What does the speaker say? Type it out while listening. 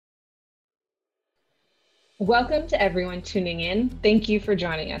Welcome to everyone tuning in. Thank you for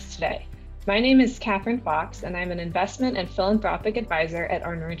joining us today. My name is Catherine Fox, and I'm an investment and philanthropic advisor at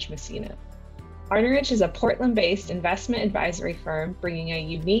Arnerich Messina. Arnerich is a Portland-based investment advisory firm bringing a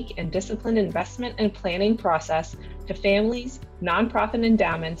unique and disciplined investment and planning process to families, nonprofit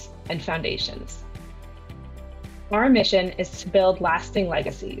endowments, and foundations. Our mission is to build lasting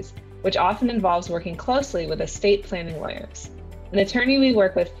legacies, which often involves working closely with estate planning lawyers. An attorney we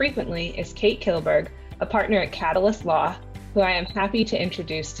work with frequently is Kate Kilberg, a partner at Catalyst Law, who I am happy to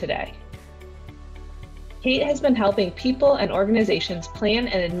introduce today. Kate has been helping people and organizations plan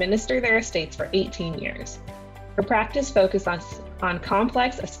and administer their estates for 18 years. Her practice focuses on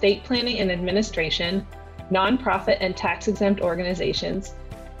complex estate planning and administration, nonprofit and tax-exempt organizations,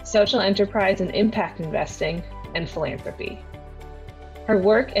 social enterprise and impact investing, and philanthropy. Her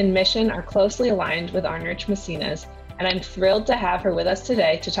work and mission are closely aligned with Arnerich Messina's, and I'm thrilled to have her with us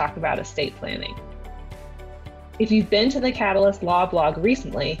today to talk about estate planning. If you've been to the Catalyst Law blog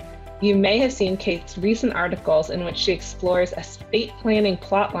recently, you may have seen Kate's recent articles in which she explores estate planning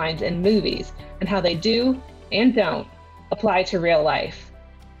plot lines in movies and how they do and don't apply to real life.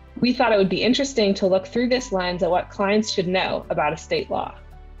 We thought it would be interesting to look through this lens at what clients should know about estate law.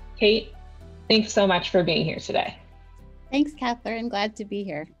 Kate, thanks so much for being here today. Thanks, Catherine. Glad to be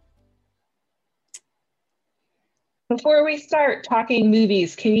here. Before we start talking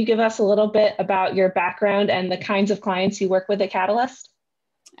movies, can you give us a little bit about your background and the kinds of clients you work with at Catalyst?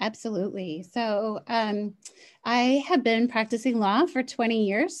 Absolutely. So I have been practicing law for 20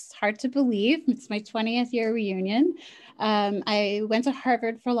 years. Hard to believe. It's my 20th year reunion. I went to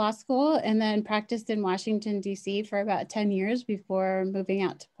Harvard for law school and then practiced in Washington, D.C. for about 10 years before moving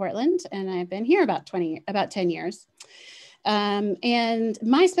out to Portland. And I've been here about 10 years. And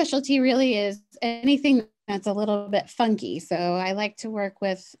my specialty really is anything that's a little bit funky. So I like to work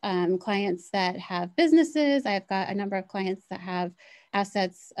with clients that have businesses. I've got a number of clients that have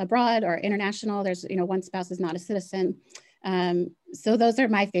assets abroad or international. There's, one spouse is not a citizen. So those are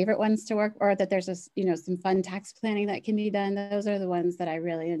my favorite ones to work, or that there's some fun tax planning that can be done. Those are the ones that I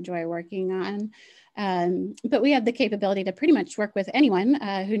really enjoy working on. But we have the capability to pretty much work with anyone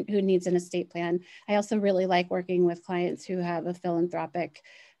who needs an estate plan. I also really like working with clients who have a philanthropic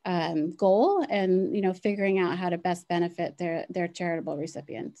goal and, figuring out how to best benefit their charitable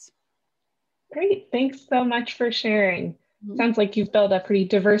recipients. Great. Thanks so much for sharing. Sounds like you've built a pretty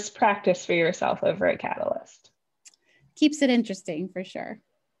diverse practice for yourself over at Catalyst. Keeps it interesting for sure.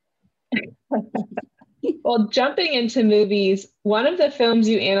 Well, jumping into movies, one of the films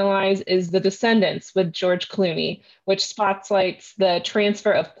you analyze is The Descendants with George Clooney, which spotlights the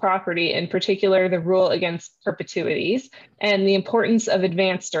transfer of property, in particular the rule against perpetuities, and the importance of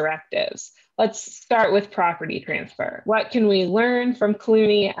advance directives. Let's start with property transfer. What can we learn from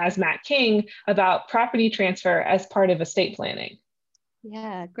Clooney as Matt King about property transfer as part of estate planning?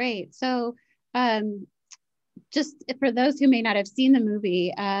 Yeah, great. So just for those who may not have seen the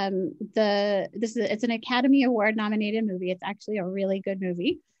movie, it's an Academy Award nominated movie. It's actually a really good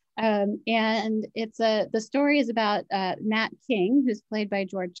movie. And the story is about Matt King, who's played by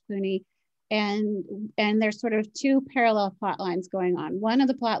George Clooney. And there's sort of two parallel plot lines going on. One of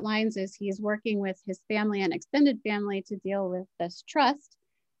the plot lines is he's working with his family and extended family to deal with this trust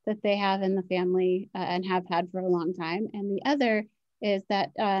that they have in the family and have had for a long time. And the other is that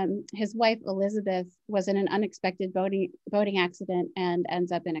his wife, Elizabeth, was in an unexpected boating accident and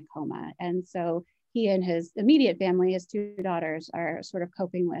ends up in a coma. And so he and his immediate family, his two daughters, are sort of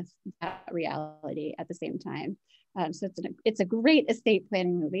coping with that reality at the same time. So it's a great estate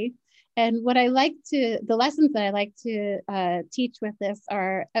planning movie. And the lessons that I like to teach with this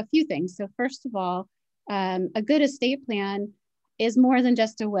are a few things. So first of all, a good estate plan is more than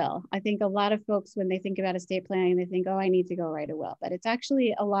just a will. I think a lot of folks, when they think about estate planning, they think, oh, I need to go write a will, but it's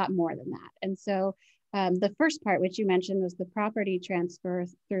actually a lot more than that. And so the first part, which you mentioned, was the property transfer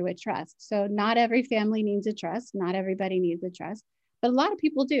through a trust. So not every family needs a trust. Not everybody needs a trust, but a lot of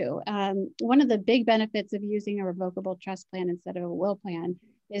people do. One of the big benefits of using a revocable trust plan instead of a will plan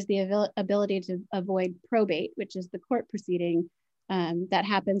is the ability to avoid probate, which is the court proceeding that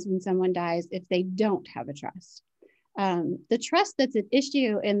happens when someone dies if they don't have a trust. The trust that's at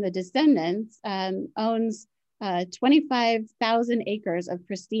issue in The Descendants owns 25,000 acres of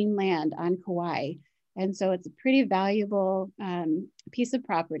pristine land on Kauai. And so it's a pretty valuable piece of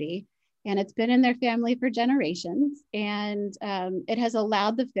property, and it's been in their family for generations, and it has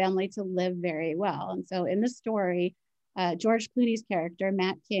allowed the family to live very well. And so in the story, George Clooney's character,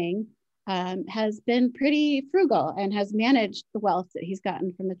 Matt King, has been pretty frugal and has managed the wealth that he's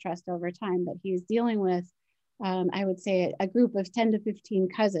gotten from the trust over time, but he's dealing with I would say a group of 10 to 15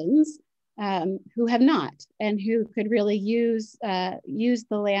 cousins who have not, and who could really use the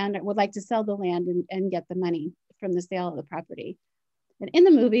land, would like to sell the land and get the money from the sale of the property. And in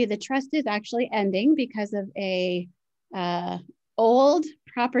the movie, the trust is actually ending because of a old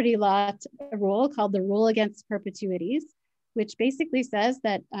property law rule called the rule against perpetuities, which basically says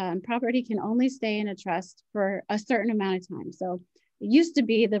that property can only stay in a trust for a certain amount of time. So it used to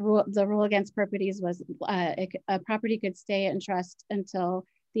be the rule against perpetuities was a property could stay in trust until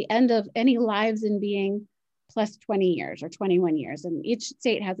the end of any lives in being plus 20 years or 21 years. And each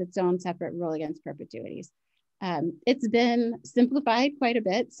state has its own separate rule against perpetuities. It's been simplified quite a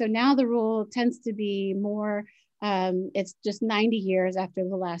bit. So now the rule tends to be more, it's just 90 years after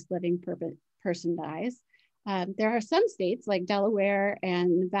the last living person dies. There are some states like Delaware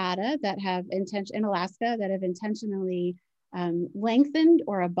and Nevada that have in Alaska that have intentionally lengthened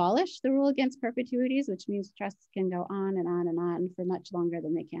or abolished the rule against perpetuities, which means trusts can go on and on and on for much longer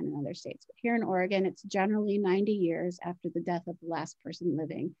than they can in other states. But here in Oregon, it's generally 90 years after the death of the last person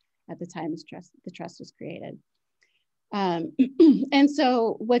living at the time the trust was created. And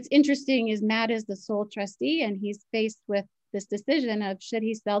so what's interesting is Matt is the sole trustee, and he's faced with this decision of should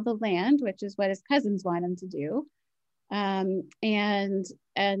he sell the land, which is what his cousins want him to do, and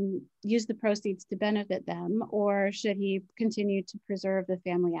use the proceeds to benefit them, or should he continue to preserve the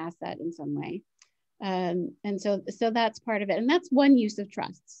family asset in some way? And so that's part of it, and that's one use of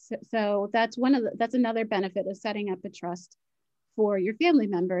trusts. So that's another benefit of setting up a trust for your family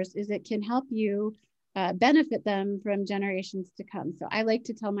members, is it can help you benefit them from generations to come. So I like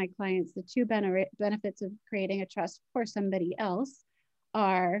to tell my clients the two benefits of creating a trust for somebody else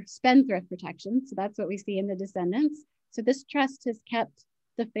are spendthrift protection. So that's what we see in the descendants. So this trust has kept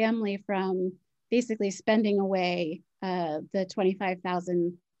the family from basically spending away the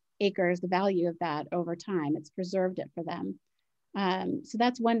 25,000 acres, the value of that over time. It's preserved it for them. So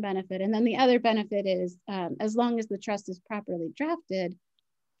that's one benefit. And then the other benefit is as long as the trust is properly drafted,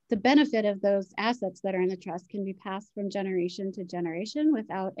 the benefit of those assets that are in the trust can be passed from generation to generation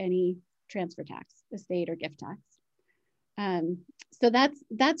without any transfer tax, estate or gift tax. So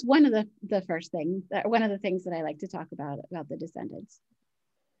that's one of the first things, one of the things that I like to talk about the descendants.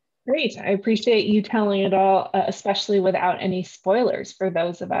 Great, I appreciate you telling it all, especially without any spoilers for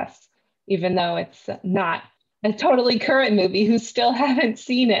those of us, even though it's not a totally current movie, who still haven't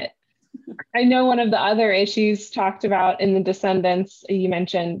seen it. I know one of the other issues talked about in The Descendants, you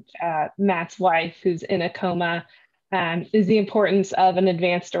mentioned Matt's wife who's in a coma, is the importance of an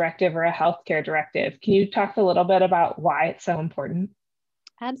advance directive or a healthcare directive. Can you talk a little bit about why it's so important?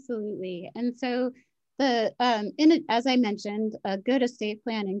 Absolutely. And so as I mentioned, a good estate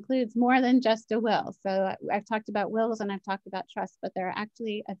plan includes more than just a will. So I've talked about wills and I've talked about trusts, but there are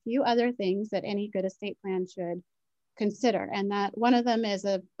actually a few other things that any good estate plan should consider. And that one of them is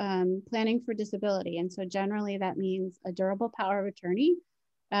a planning for disability. And so generally that means a durable power of attorney,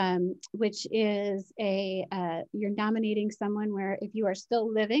 which is you're nominating someone where if you are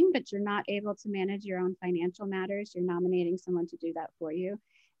still living, but you're not able to manage your own financial matters, you're nominating someone to do that for you.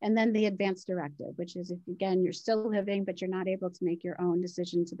 And then the advance directive, which is if, again, you're still living, but you're not able to make your own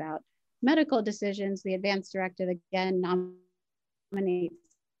decisions about medical decisions, the advance directive, again, nominates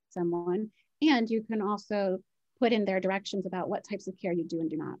someone. And you can also put in their directions about what types of care you do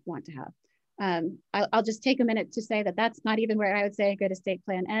and do not want to have. I'll just take a minute to say that that's not even where I would say a good estate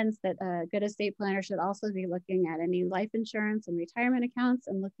plan ends, that a good estate planner should also be looking at any life insurance and retirement accounts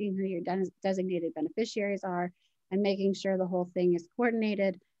and looking who your designated beneficiaries are and making sure the whole thing is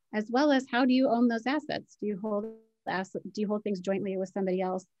coordinated, as well as how do you own those assets? Do you hold things jointly with somebody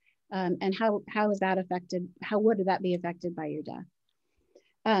else? And how is that affected? How would that be affected by your death?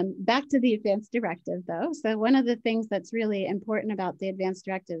 Back to the advance directive though. So one of the things that's really important about the advance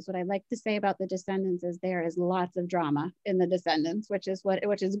directives, what I like to say about the Descendants is there is lots of drama in the Descendants, which is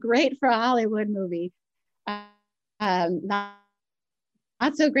great for a Hollywood movie. Not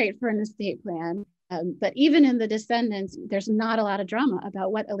so great for an estate plan. But even in the Descendants, there's not a lot of drama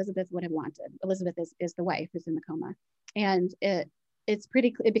about what Elizabeth would have wanted. Elizabeth is the wife who's in the coma. And it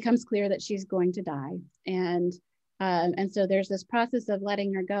becomes clear that she's going to die. And so there's this process of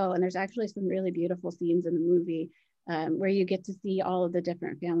letting her go. And there's actually some really beautiful scenes in the movie where you get to see all of the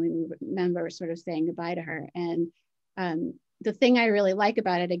different family members sort of saying goodbye to her. And the thing I really like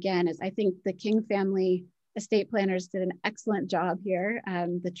about it, again, is I think the King family estate planners did an excellent job here.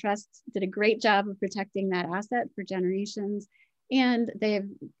 The trust did a great job of protecting that asset for generations. And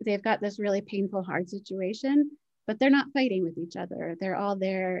they've got this really painful, hard situation, but they're not fighting with each other. They're all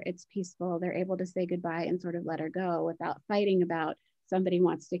there, it's peaceful. They're able to say goodbye and sort of let her go without fighting about somebody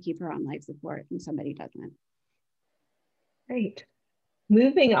wants to keep her on life support and somebody doesn't. Great.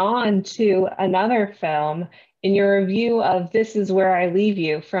 Moving on to another film, in your review of This Is Where I Leave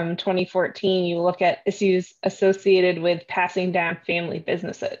You from 2014, you look at issues associated with passing down family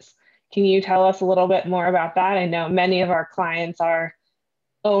businesses. Can you tell us a little bit more about that? I know many of our clients are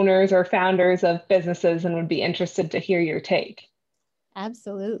owners or founders of businesses and would be interested to hear your take.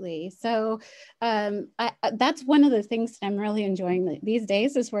 Absolutely. So that's one of the things that I'm really enjoying these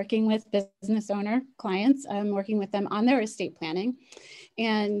days is working with business owner clients. I'm working with them on their estate planning.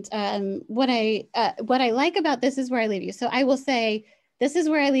 And what I like about This Is Where I Leave You. So I will say, This Is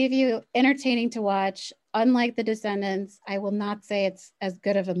Where I Leave You, entertaining to watch. Unlike The Descendants, I will not say it's as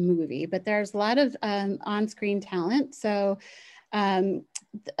good of a movie, but there's a lot of on-screen talent. So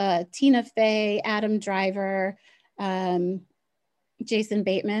Tina Fey, Adam Driver, Jason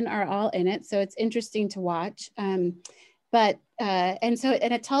Bateman are all in it. So it's interesting to watch. And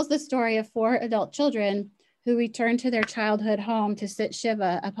it tells the story of 4 adult children who returned to their childhood home to sit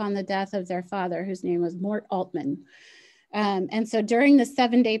Shiva upon the death of their father, whose name was Mort Altman. And so during the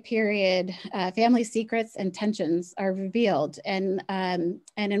 7-day period, family secrets and tensions are revealed. And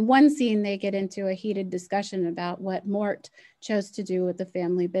in one scene, they get into a heated discussion about what Mort chose to do with the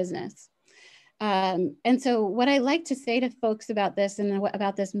family business. And so what I like to say to folks about this and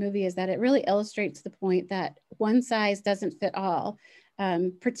about this movie is that it really illustrates the point that one size doesn't fit all,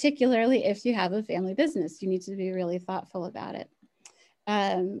 particularly if you have a family business. You need to be really thoughtful about it.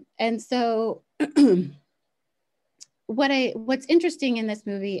 And so what's interesting in this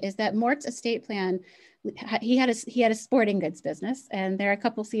movie is that Mort's estate plan, he had a sporting goods business, and there are a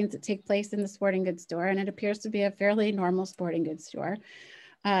couple scenes that take place in the sporting goods store, and it appears to be a fairly normal sporting goods store.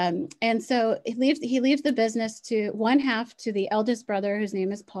 And so he leaves the business to one half to the eldest brother, whose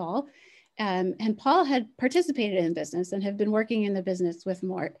name is Paul. And Paul had participated in the business and had been working in the business with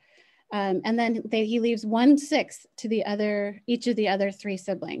Mort. And then he leaves 1/6 to each of the other 3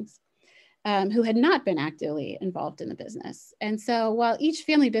 siblings who had not been actively involved in the business. And so while each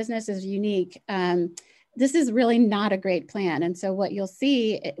family business is unique, this is really not a great plan. And so what you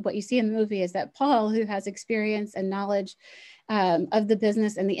see in the movie is that Paul, who has experience and knowledge of the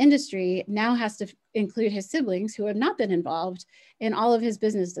business and the industry, now has to include his siblings who have not been involved in all of his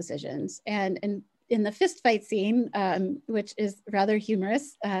business decisions. And in the fist fight scene, which is rather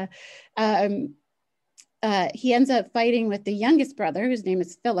humorous, he ends up fighting with the youngest brother, whose name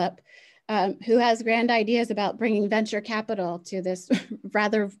is Philip, who has grand ideas about bringing venture capital to this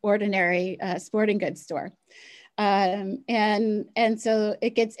rather ordinary sporting goods store. And so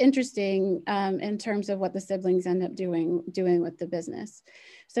it gets interesting in terms of what the siblings end up doing with the business.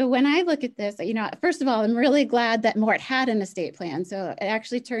 So when I look at this, first of all, I'm really glad that Mort had an estate plan. So it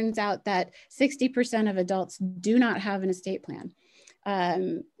actually turns out that 60% of adults do not have an estate plan,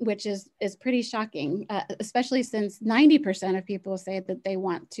 which is pretty shocking, especially since 90% of people say that they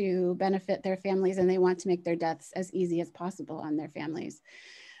want to benefit their families and they want to make their deaths as easy as possible on their families.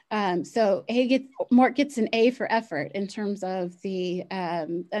 So Mort gets an A for effort in terms of making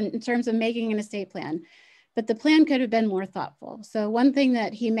an estate plan, but the plan could have been more thoughtful. So one thing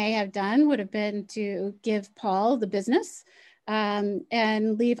that he may have done would have been to give Paul the business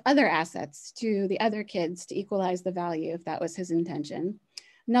and leave other assets to the other kids to equalize the value, if that was his intention.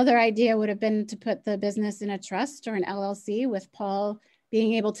 Another idea would have been to put the business in a trust or an LLC, with Paul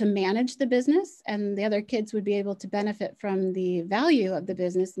being able to manage the business, and the other kids would be able to benefit from the value of the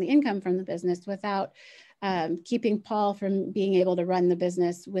business and the income from the business without keeping Paul from being able to run the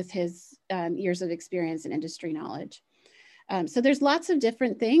business with his years of experience and industry knowledge. So there's lots of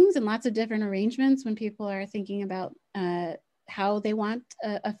different things and lots of different arrangements when people are thinking about how they want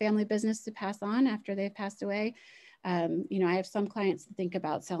a family business to pass on after they've passed away. I have some clients that think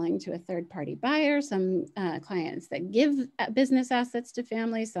about selling to a third-party buyer, some clients that give business assets to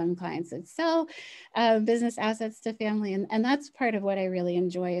families, some clients that sell business assets to family. And that's part of what I really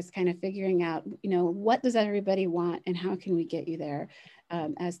enjoy, is kind of figuring out, what does everybody want and how can we get you there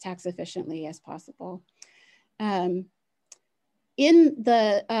as tax efficiently as possible. In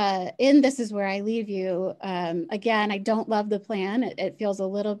This Is Where I Leave You, again, I don't love the plan. It feels a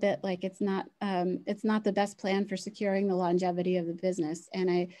little bit like it's not the best plan for securing the longevity of the business.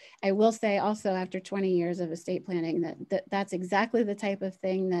 And I will say also, after 20 years of estate planning, that's exactly the type of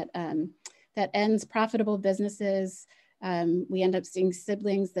thing that ends profitable businesses. We end up seeing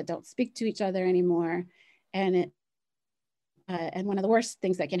siblings that don't speak to each other anymore, and one of the worst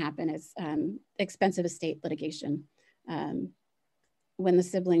things that can happen is expensive estate litigation. When the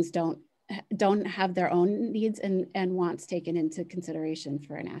siblings don't have their own needs and wants taken into consideration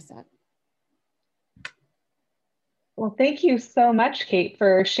for an asset. Well, thank you so much, Kate,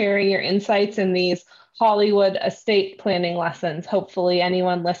 for sharing your insights in these Hollywood estate planning lessons. Hopefully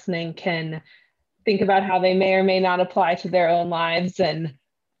anyone listening can think about how they may or may not apply to their own lives and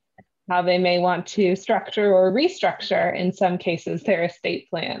how they may want to structure or restructure, in some cases, their estate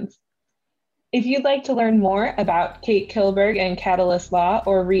plans. If you'd like to learn more about Kate Kilberg and Catalyst Law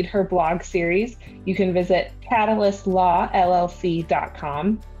or read her blog series, you can visit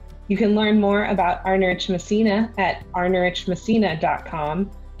catalystlawllc.com. You can learn more about Arnerich Messina at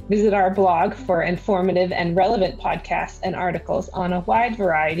arnerichmessina.com. Visit our blog for informative and relevant podcasts and articles on a wide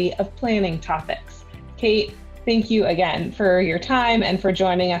variety of planning topics. Kate, thank you again for your time and for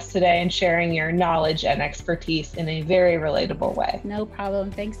joining us today and sharing your knowledge and expertise in a very relatable way. No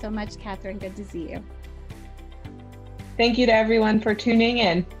problem. Thanks so much, Catherine. Good to see you. Thank you to everyone for tuning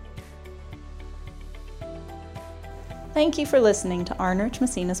in. Thank you for listening to Arnerich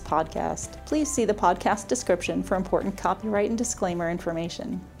Messina's podcast. Please see the podcast description for important copyright and disclaimer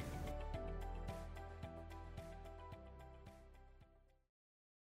information.